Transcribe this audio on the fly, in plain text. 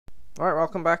Alright,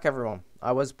 welcome back everyone.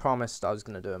 I was promised I was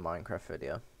going to do a Minecraft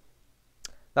video.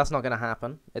 That's not going to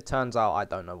happen. It turns out I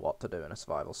don't know what to do in a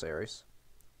survival series.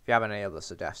 If you have any other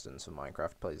suggestions for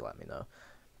Minecraft, please let me know.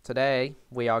 Today,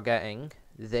 we are getting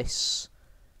this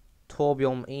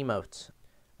Tourbillon emote.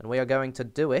 And we are going to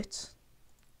do it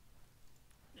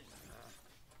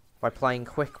by playing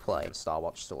quick play.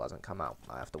 Starwatch still hasn't come out.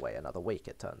 I have to wait another week,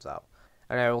 it turns out.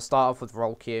 Anyway, we'll start off with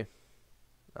roll queue.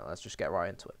 Now, let's just get right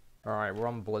into it. Alright, we're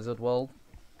on Blizzard World.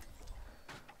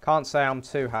 Can't say I'm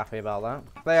too happy about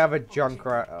that. They have a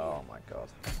Junkrat. Oh my god.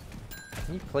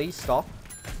 Can you please stop?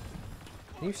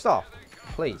 Can you stop?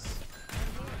 Please.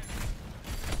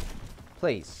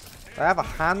 Please. They have a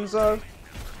Hanzo?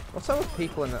 What's up with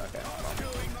people in the... Okay.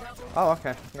 Oh,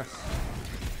 okay.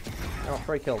 Oh,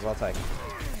 3 kills, I'll take.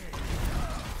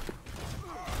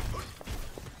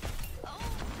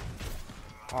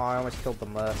 Oh, I almost killed the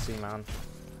Mercy, man.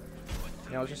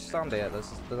 You know, just stand here. There's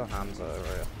a Hanzo over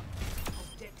here.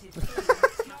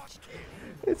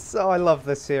 It's so... I love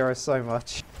this hero so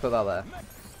much. Put that there.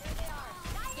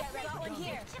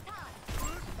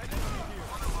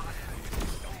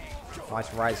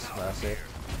 Nice rise, Mercy.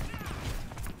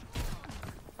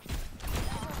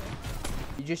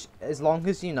 You just... As long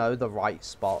as you know the right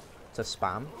spot to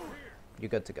spam, you're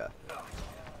good to go.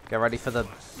 Get ready for the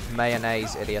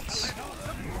mayonnaise, idiots.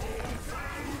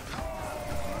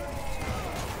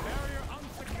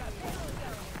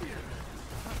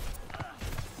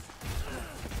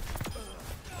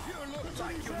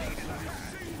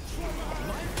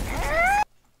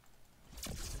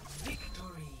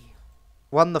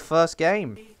 Won the first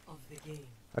game.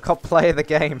 I got play of the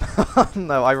game.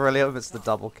 No, I really hope it's the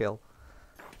double kill.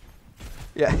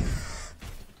 Yeah.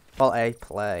 Well, a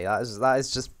play. That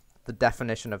is just the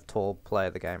definition of tall play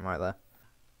of the game right there.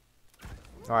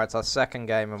 Alright, it's our second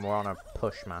game and we're on a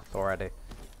push map already.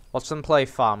 Watch them play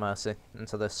Far Mercy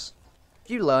into this.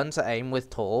 If you learn to aim with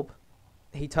Torb,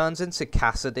 he turns into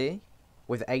Cassidy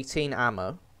with 18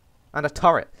 ammo and a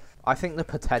turret. I think the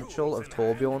potential of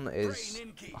Tourbillon is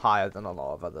higher than a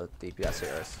lot of other DPS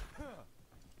heroes.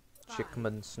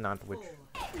 Chickman sandwich.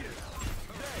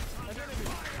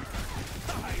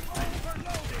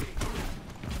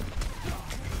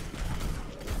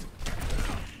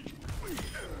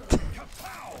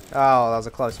 Oh, that was a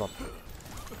close one.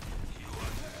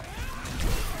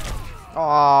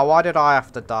 Oh, why did I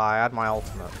have to die? I had my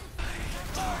ultimate.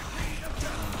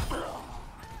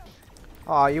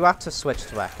 Oh, you had to switch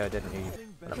to Echo, didn't you?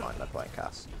 Never mind, they're playing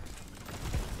Cass.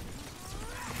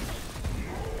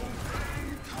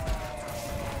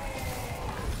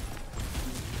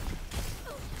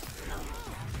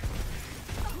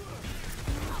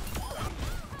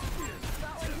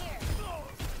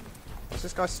 What's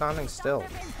this guy standing still?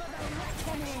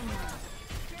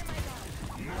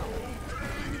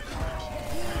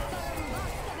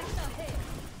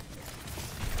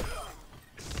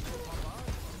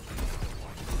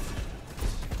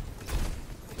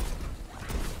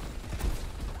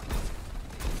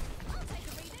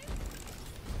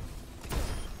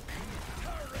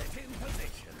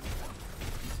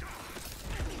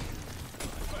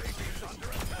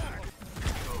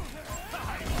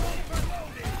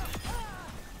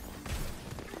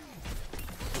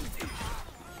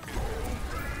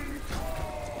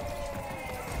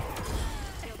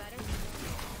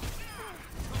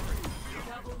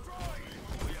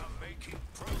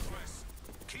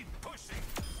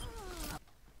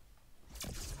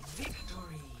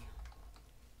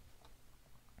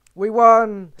 We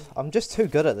won! I'm just too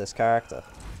good at this character.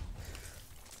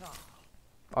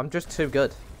 I'm just too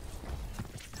good.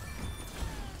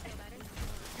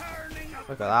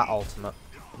 Look at that ultimate.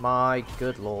 My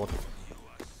good lord.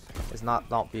 Isn't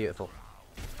that not beautiful?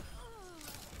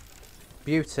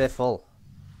 Beautiful.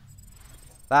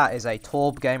 That is a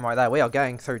Torb game right there. We are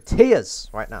going through tears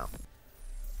right now.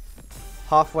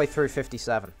 Halfway through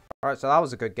 57. Alright, so that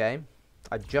was a good game.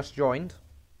 I just joined.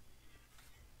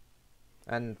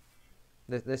 And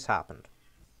this happened.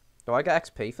 Do I get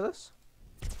XP for this?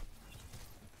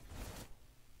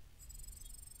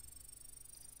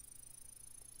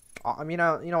 You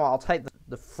know what? I'll take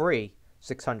the free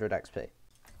 600 XP.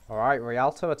 Alright,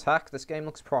 Rialto attack. This game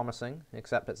looks promising,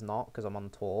 except it's not, because I'm on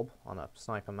Torb, on a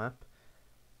sniper map.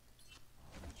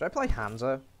 Should I play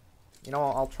Hanzo? You know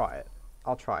what? I'll try it.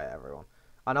 I'll try it, everyone.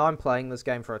 I know I'm playing this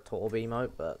game for a Torb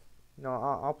emote, but, you know,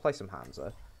 I'll play some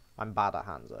Hanzo. I'm bad at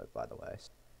Hanzo, by the way.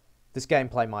 This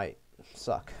gameplay might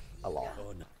suck a lot.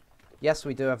 Yes,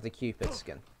 we do have the Cupid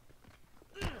skin.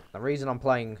 The reason I'm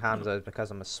playing Hanzo is because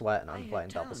I'm a sweat and I'm playing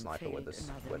double sniper with this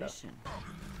widow.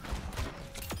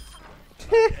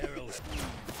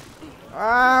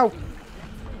 Ow!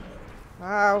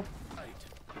 Ow.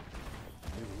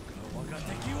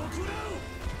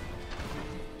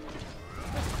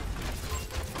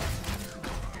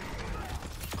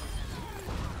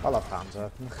 I love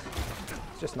Panzer.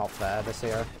 It's just not fair this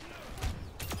year.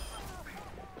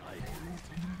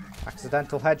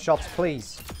 Accidental headshots,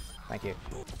 please. Thank you.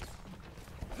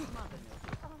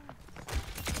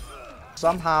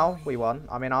 Somehow we won.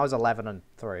 I mean, I was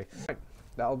 11-3.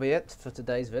 That'll be it for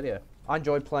today's video. I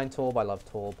enjoyed playing Torb. I love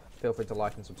Torb. Feel free to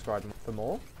like and subscribe for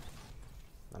more.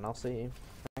 And I'll see you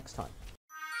next time.